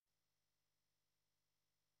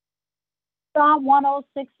Psalm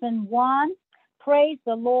 106 and 1. Praise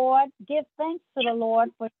the Lord. Give thanks to the Lord,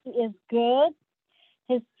 for he is good.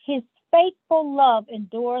 His faithful love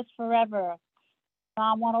endures forever.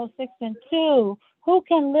 Psalm 106 and 2. Who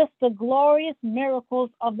can list the glorious miracles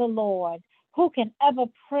of the Lord? Who can ever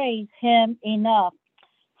praise him enough?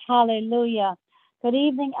 Hallelujah. Good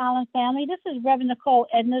evening, Allen family. This is Reverend Nichole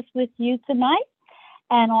Edness with you tonight.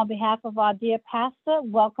 And on behalf of our dear pastor,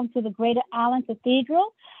 welcome to the Greater Allen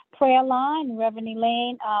Cathedral prayer line. Reverend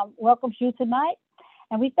Elaine welcomes you tonight.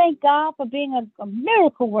 And we thank God for being a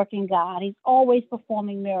miracle-working God. He's always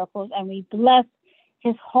performing miracles, and we bless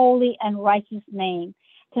his holy and righteous name.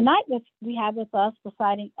 Tonight, we have with us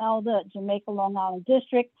presiding elder at Jamaica Long Island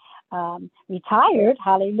District, retired,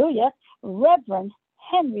 hallelujah, Reverend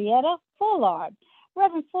Henrietta Fullard.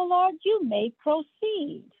 Reverend Fullard, you may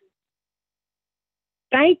proceed.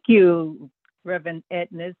 Thank you, Reverend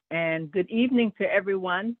Edness, and good evening to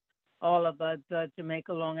everyone, all of us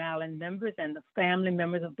Jamaica Long Island members and the family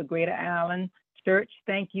members of the Greater Allen Church.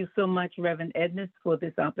 Thank you so much, Reverend Edness, for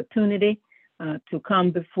this opportunity to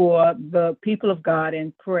come before the people of God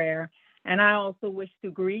in prayer. And I also wish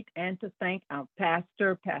to greet and to thank our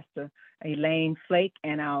pastor, Pastor Elaine Flake,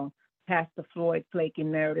 and our Pastor Floyd Flake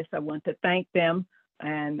Emeritus. I want to thank them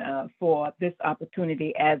and for this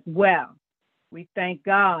opportunity as well. We thank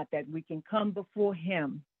God that we can come before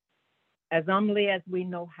him as humbly as we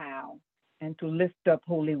know how, and to lift up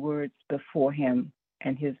holy words before him.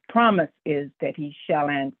 And his promise is that he shall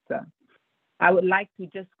answer. I would like to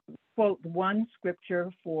just quote one scripture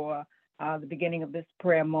for the beginning of this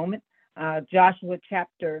prayer moment. Joshua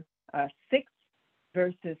chapter 6,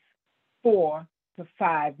 verses 4 to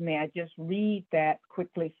 5. May I just read that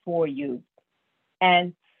quickly for you?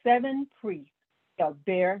 And 7 priests shall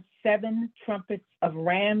bear 7 trumpets of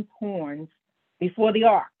ram's horns before the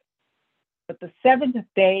ark. But the 7th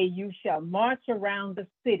day you shall march around the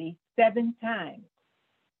city 7 times,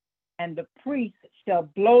 and the priests shall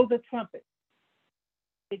blow the trumpet.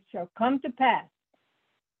 It shall come to pass,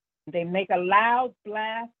 they make a loud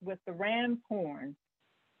blast with the ram's horn,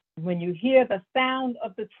 when you hear the sound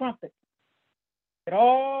of the trumpet, that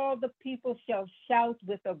all the people shall shout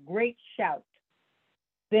with a great shout.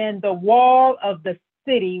 Then the wall of the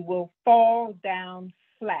city will fall down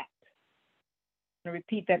flat. I'm going to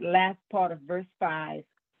repeat that last part of verse 5.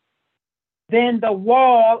 Then the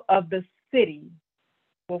wall of the city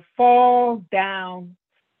will fall down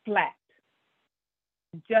flat.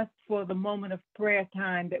 Just for the moment of prayer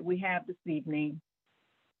time that we have this evening,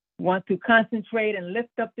 I want to concentrate and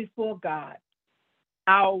lift up before God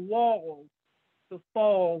our walls to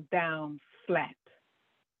fall down flat.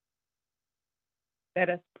 Let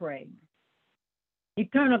us pray.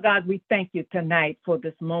 Eternal God, we thank you tonight for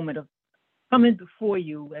this moment of coming before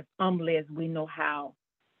you as humbly as we know how.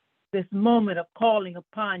 This moment of calling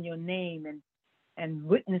upon your name and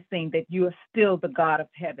witnessing that you are still the God of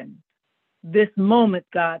heaven. This moment,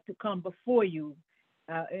 God, to come before you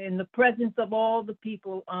in the presence of all the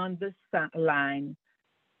people on this line,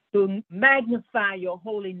 to magnify your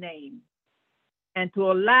holy name and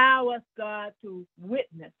to allow us, God, to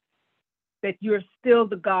witness that you're still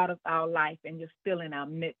the God of our life and you're still in our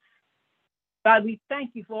midst. God, we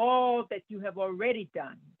thank you for all that you have already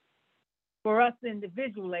done for us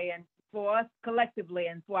individually and for us collectively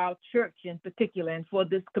and for our church in particular and for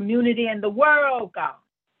this community and the world, God.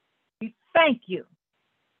 We thank you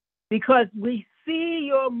because we see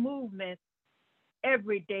your movement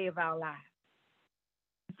every day of our lives.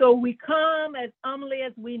 So we come as humbly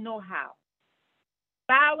as we know how,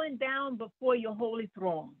 bowing down before your holy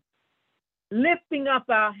throne, lifting up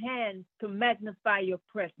our hands to magnify your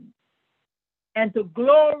presence and to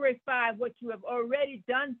glorify what you have already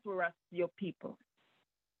done for us, your people.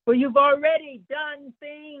 For you've already done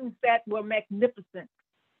things that were magnificent.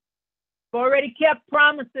 You've already kept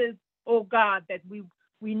promises, oh God, that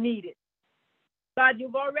we needed. God,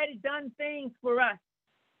 you've already done things for us.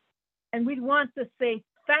 And we want to say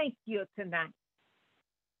thank you tonight.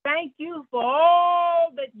 Thank you for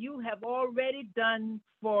all that you have already done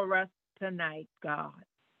for us tonight, God.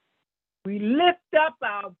 We lift up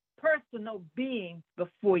our personal beings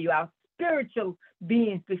before you, our spiritual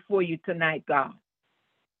beings before you tonight, God.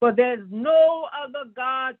 For there's no other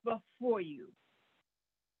God before you.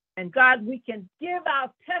 And God, we can give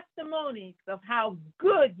our testimonies of how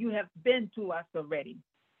good you have been to us already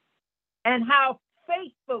and how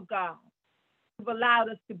faithful, God, you've allowed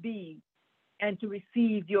us to be and to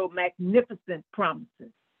receive your magnificent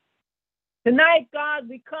promises. Tonight, God,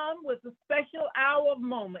 we come with a special hour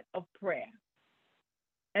moment of prayer.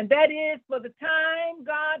 And that is for the time,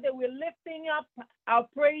 God, that we're lifting up our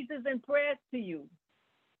praises and prayers to you.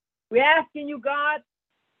 We're asking you, God,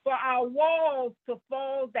 for our walls to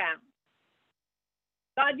fall down.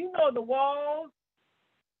 God, you know the walls,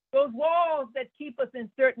 those walls that keep us in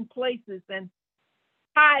certain places and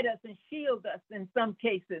hide us and shield us in some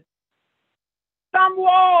cases. Some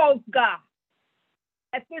walls, God,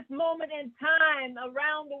 at this moment in time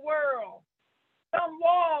around the world, some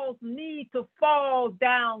walls need to fall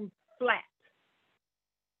down flat.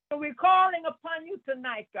 So we're calling upon you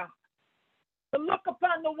tonight, God, to look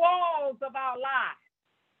upon the walls of our lives,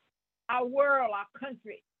 our world, our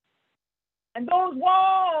country. And those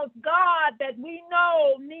walls, God, that we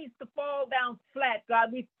know needs to fall down flat,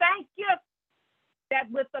 God, we thank you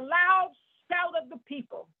that with the loud shout of the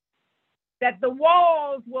people, that the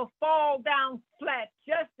walls will fall down flat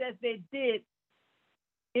just as they did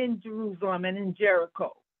in Jerusalem and in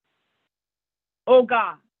Jericho. Oh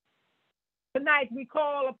God, tonight we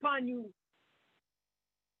call upon you,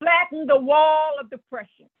 flatten the wall of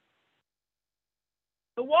depression.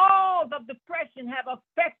 The walls of depression have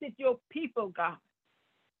affected your people, God.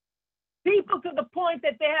 People to the point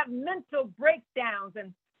that they have mental breakdowns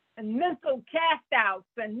and mental cast-outs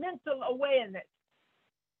and mental awareness.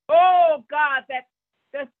 Oh, God, that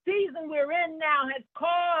the season we're in now has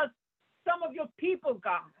caused some of your people,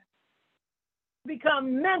 God, to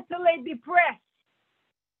become mentally depressed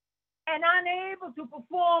and unable to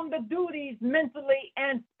perform the duties mentally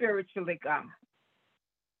and spiritually, God.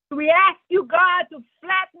 We ask you, God, to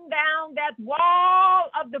flatten down that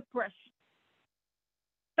wall of depression.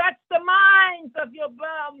 Touch the minds of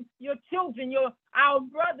your children, our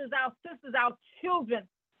brothers, our sisters, our children.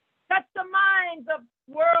 Touch the minds of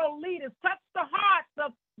world leaders. Touch the hearts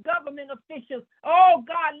of government officials. Oh,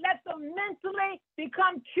 God, let them mentally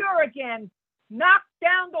become pure again. Knock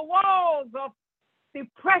down the walls of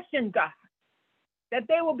depression, God, that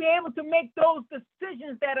they will be able to make those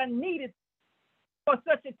decisions that are needed for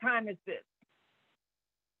such a time as this.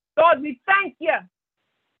 Lord, we thank you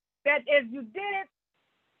that as you did it,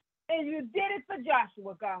 and you did it for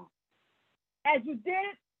Joshua, God, as you did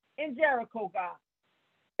it in Jericho, God,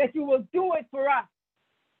 that you will do it for us.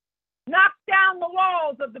 Knock down the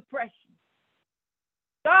walls of depression.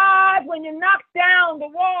 God, when you knock down the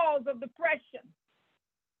walls of depression,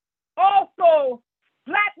 also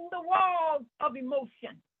flatten the walls of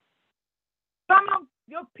emotion. Some of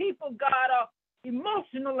your people, God, are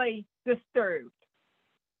emotionally disturbed,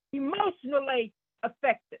 emotionally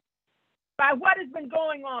affected by what has been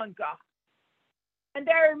going on, God. And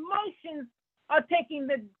their emotions are taking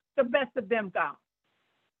the best of them, God.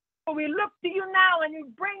 So we look to you now and we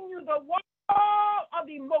bring you the wall of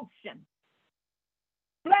emotion.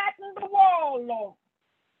 Flatten the wall, Lord.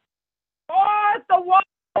 Cause the wall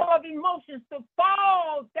of emotions to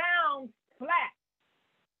fall down flat,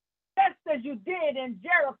 just as you did in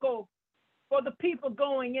Jericho for the people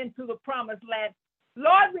going into the promised land.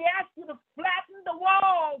 Lord, we ask you to flatten the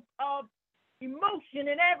walls of emotion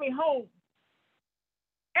in every home,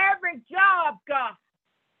 every job, God,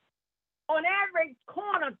 on every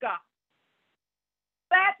corner, God.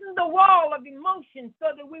 Flatten the wall of emotion so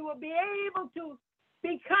that we will be able to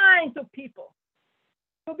be kind to people,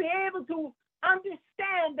 to be able to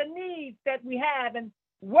understand the needs that we have and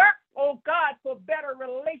work, oh God, for better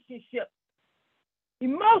relationships.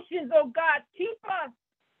 Emotions, oh God, keep us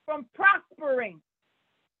from prospering.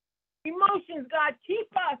 Emotions, God, keep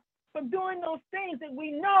us from doing those things that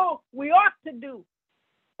we know we ought to do,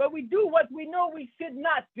 but we do what we know we should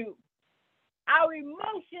not do. Our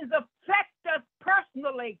emotions affect us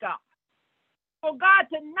personally, God. So God,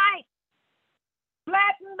 tonight,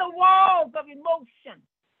 flatten the walls of emotion.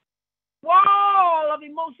 Wall of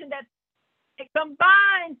emotion that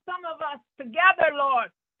combines some of us together, Lord,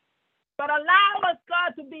 but allow us,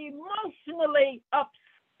 God, to be emotionally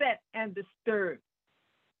upset and disturbed.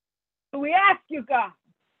 So we ask you, God,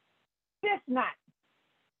 this night,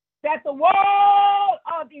 that the wall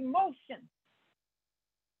of emotion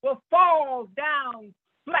will fall down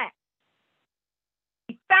flat.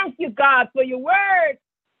 We thank you, God, for your word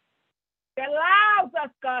that allows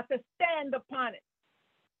us, God, to stand upon it.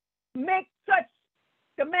 Make such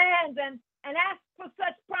demands and ask for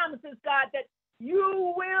such promises, God, that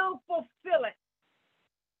you will fulfill it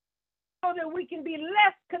so that we can be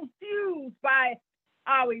less confused by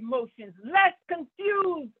our emotions, less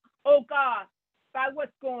confused, oh God, by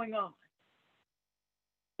what's going on.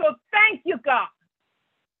 So thank you, God,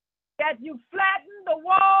 that you flatten the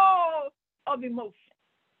wall of emotion.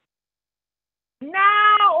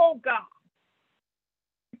 Now, oh God,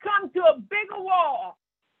 we come to a bigger wall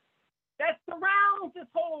that surrounds this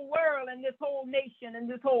whole world and this whole nation and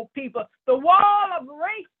this whole people. The wall of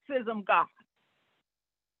racism, God,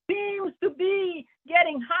 seems to be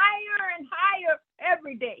getting higher and higher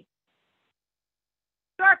every day,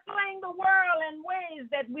 circling the world in ways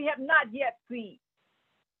that we have not yet seen.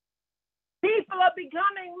 People are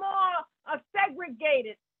becoming more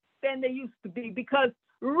segregated than they used to be because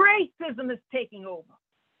racism is taking over.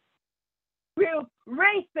 We're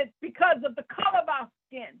racist because of the color of our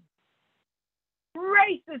skin.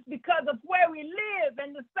 Racist because of where we live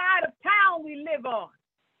and the side of town we live on.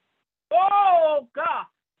 Oh, God,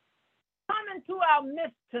 come into our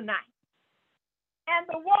midst tonight. And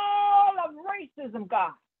the wall of racism,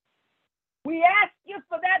 God, we ask you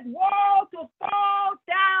for that wall to fall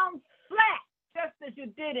down flat, just as you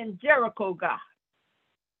did in Jericho, God.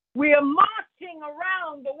 We are marching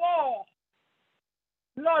around the wall.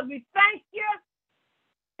 Lord, we thank you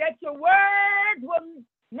that your word will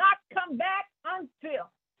not come back unfilled,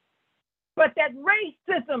 but that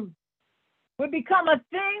racism will become a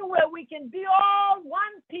thing where we can be all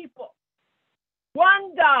one people,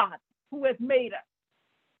 one God who has made us.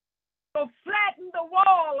 So flatten the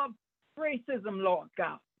wall of racism, Lord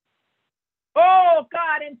God. Oh,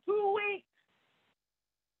 God, in 2 weeks,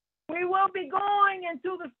 we will be going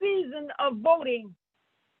into the season of voting.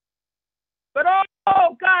 But,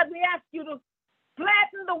 oh, God, we ask you to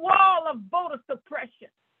flatten the wall of voter suppression.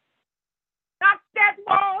 Knock that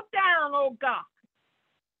wall down, oh, God,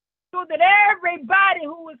 so that everybody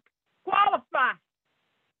who is qualified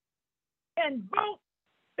can vote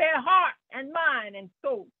their heart and mind and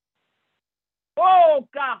soul. Oh,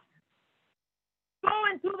 God, go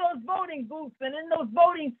into those voting booths and in those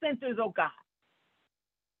voting centers, oh, God.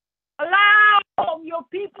 Allow your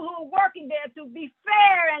people who are working there to be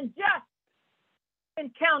fair and just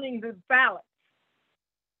in counting the ballots.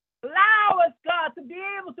 Allow us, God, to be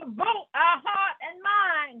able to vote our heart and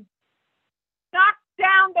mind. Knock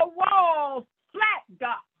down the walls flat,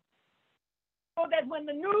 God, so that when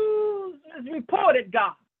the news is reported,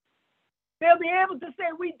 God, they'll be able to say,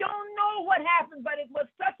 we don't know what happened, but it was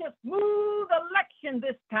such a smooth election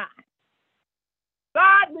this time.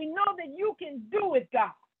 God, we know that you can do it,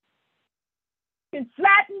 God. You can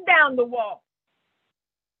flatten down the wall.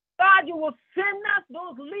 God, you will send us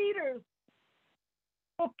those leaders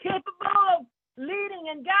who are capable of leading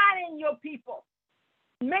and guiding your people,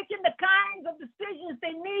 making the kinds of decisions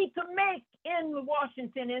they need to make in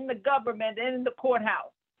Washington, in the government, and in the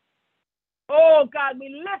courthouse. Oh, God, we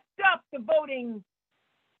lift up the voting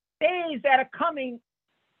days that are coming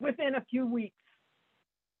within a few weeks.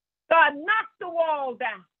 God, knock the wall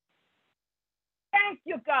down. Thank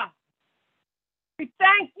you, God. We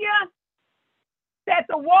thank you that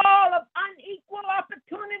the wall of unequal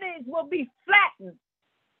opportunities will be flattened.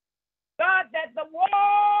 God, that the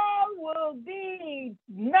wall will be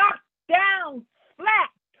knocked down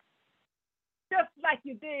flat, just like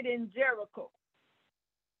you did in Jericho.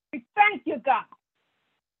 We thank you, God,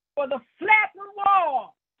 for the flattened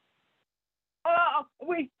wall.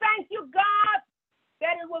 We thank you, God,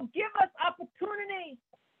 that it will give us opportunities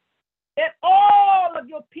that all of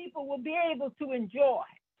your people will be able to enjoy.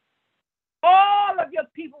 All of your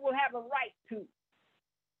people will have a right to.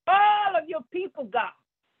 All of your people, God,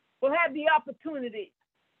 will have the opportunity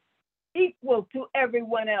equal to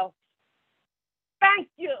everyone else. Thank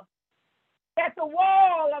you that the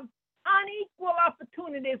wall of unequal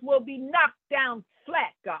opportunities will be knocked down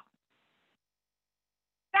flat, God.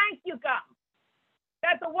 Thank you, God,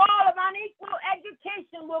 that the wall of unequal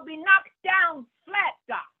education will be knocked down flat,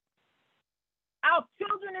 God. Our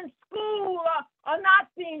children in school are not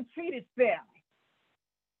being treated fairly.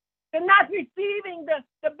 They're not receiving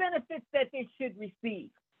the benefits that they should receive,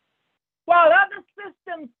 while other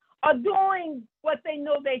systems are doing what they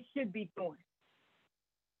know they should be doing.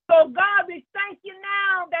 So, God, we thank you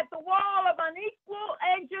now that the wall of unequal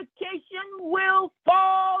education will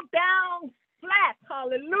fall down flat.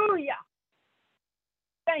 Hallelujah.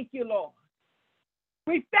 Thank you, Lord.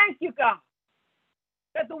 We thank you, God,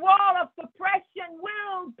 that the wall of suppression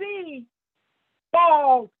will be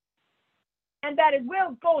bald and that it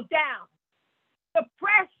will go down.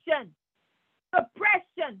 Suppression,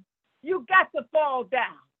 you got to fall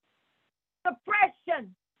down.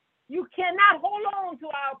 Suppression, you cannot hold on to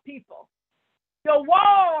our people. Your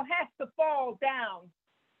wall has to fall down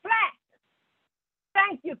flat.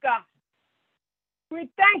 Thank you, God. We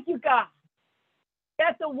thank you, God,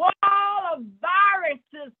 that the wall of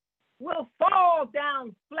viruses will fall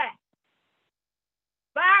down flat.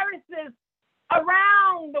 Viruses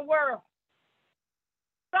around the world,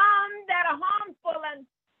 some that are harmful and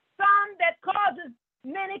some that causes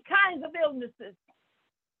many kinds of illnesses.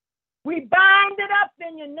 We bind it up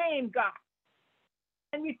in your name, God.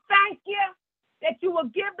 And we thank you that you will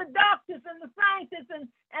give the doctors and the scientists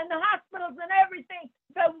and the hospitals and everything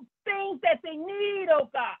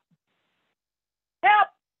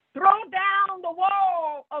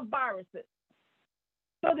viruses,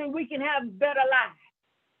 so that we can have better lives,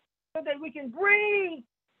 so that we can breathe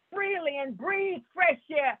freely and breathe fresh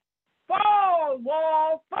air. Fall,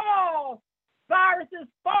 walls, fall. Viruses,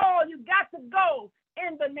 fall. You got to go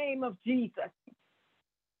in the name of Jesus.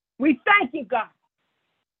 We thank you, God,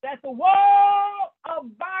 that the wall of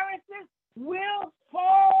viruses will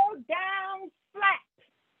fall down flat.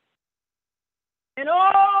 And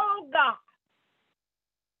oh, God,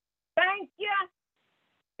 thank you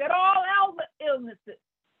that all other illnesses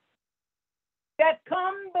that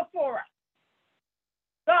come before us,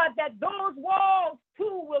 God, that those walls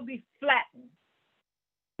too will be flattened.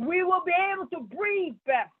 We will be able to breathe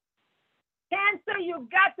better. Cancer, you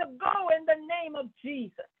got to go in the name of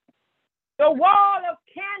Jesus. The wall of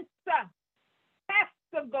cancer has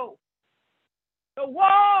to go. The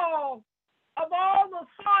wall of all the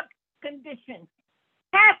heart conditions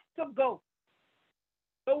has to go.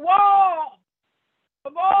 The wall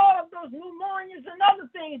of all of those pneumonias and other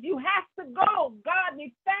things, you have to go. God,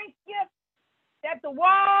 we thank you that the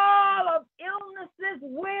wall of illnesses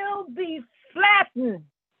will be flattened.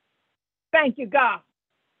 Thank you, God,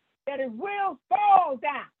 that it will fall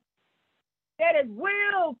down, that it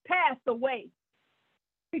will pass away.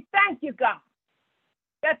 We thank you, God,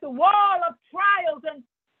 that the wall of trials and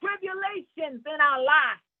tribulations in our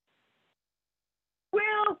lives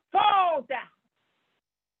will fall down.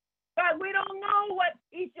 God, we don't know what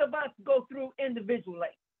each of us go through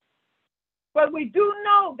individually, but we do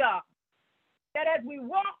know, God, that as we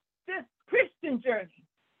walk this Christian journey,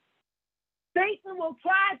 Satan will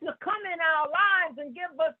try to come in our lives and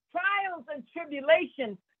give us trials and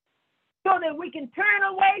tribulations so that we can turn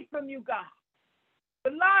away from you, God.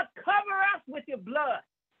 But Lord, cover us with your blood.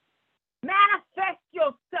 Manifest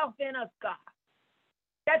yourself in us, God.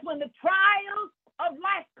 That when the trials of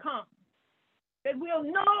life come, that we'll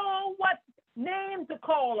know what name to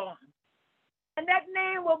call on. And that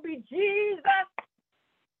name will be Jesus,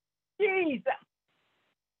 Jesus.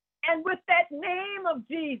 And with that name of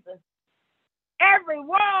Jesus, every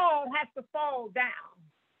wall has to fall down.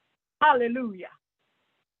 Hallelujah.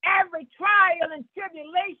 Every trial and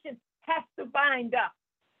tribulation has to bind up.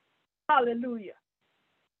 Hallelujah.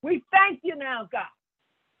 We thank you now, God,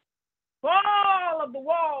 for all of the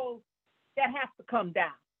walls that have to come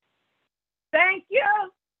down. Thank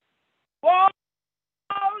you. Walls,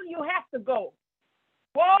 you have to go.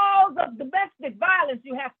 Walls of domestic violence,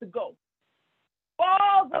 you have to go.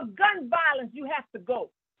 Walls of gun violence, you have to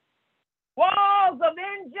go. Walls of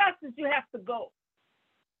injustice, you have to go.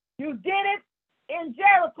 You did it in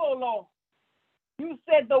Jericho, Lord. You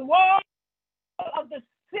said the wall of the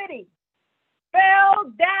city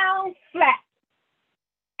fell down flat,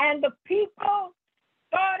 and the people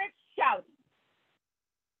started shouting.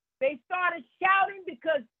 They started shouting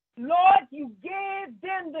because, Lord, you gave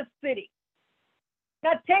them the city.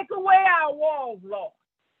 Now take away our walls, Lord.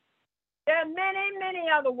 There are many, many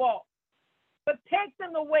other walls, but take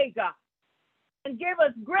them away, God, and give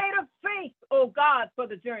us greater faith, oh God, for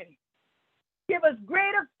the journey. Give us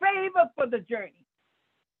greater favor for the journey.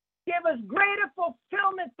 Give us greater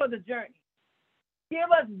fulfillment for the journey.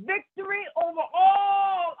 Give us victory over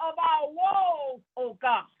all of our walls, oh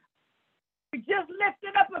God. We just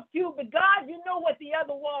lifted up a few, but God, you know what the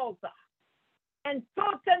other walls are. And so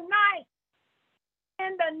tonight,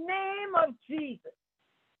 in the name of Jesus,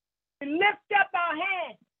 we lift up our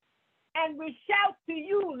hands and we shout to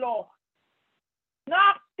you, Lord.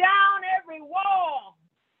 Knock down every wall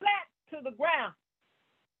flat to the ground,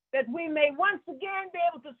 that we may once again be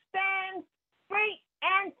able to stand straight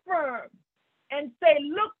and firm and say,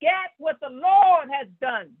 look at what the Lord has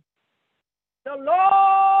done. The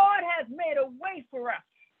Lord has made a way for us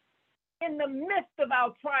in the midst of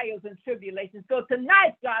our trials and tribulations. So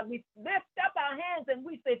tonight, God, we lift up our hands and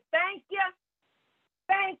we say, thank you,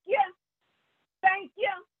 thank you, thank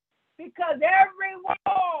you, because every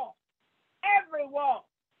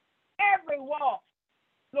wall,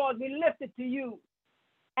 Lord, we lift it to you.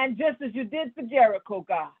 And just as you did for Jericho,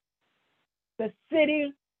 God, the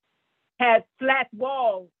city has flat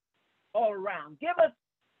walls all around. Give us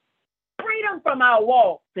freedom from our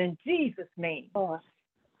walls in Jesus' name. Lord.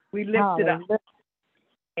 We lift it up.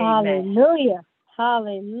 Amen. Hallelujah.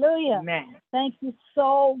 Hallelujah. Amen. Thank you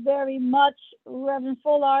so very much, Reverend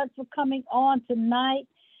Fullard, for coming on tonight.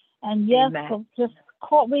 And yes, we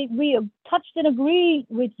have touched and agreed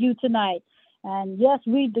with you tonight. And yes,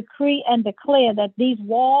 we decree and declare that these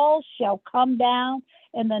walls shall come down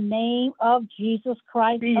in the name of Jesus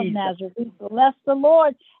Christ of Nazareth. We bless the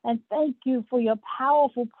Lord and thank you for your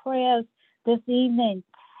powerful prayers this evening.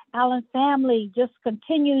 Allen family, just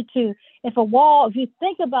continue to, if you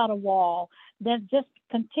think about a wall, then just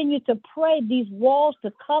continue to pray these walls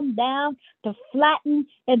to come down, to flatten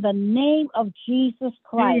in the name of Jesus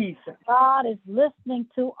Christ. Jesus. God is listening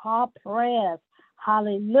to our prayers.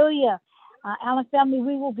 Hallelujah. Allen family,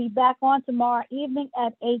 we will be back on tomorrow evening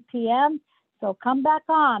at 8 p.m. So come back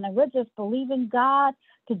on, and we're just believing God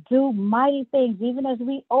to do mighty things, even as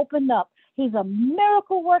we open up. He's a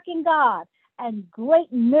miracle-working God, and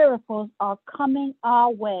great miracles are coming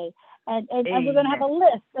our way. And we're going to have a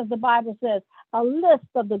list, as the Bible says, a list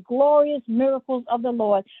of the glorious miracles of the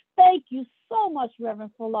Lord. Thank you so much,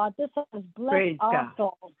 Reverend Fullard. This has blessed Praise our God.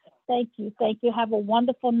 souls. Thank you. Thank you. Have a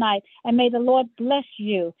wonderful night. And may the Lord bless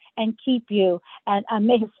you and keep you. And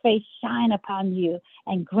may his face shine upon you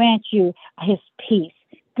and grant you his peace.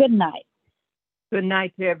 Good night. Good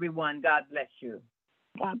night to everyone. God bless you.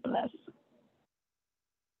 God bless.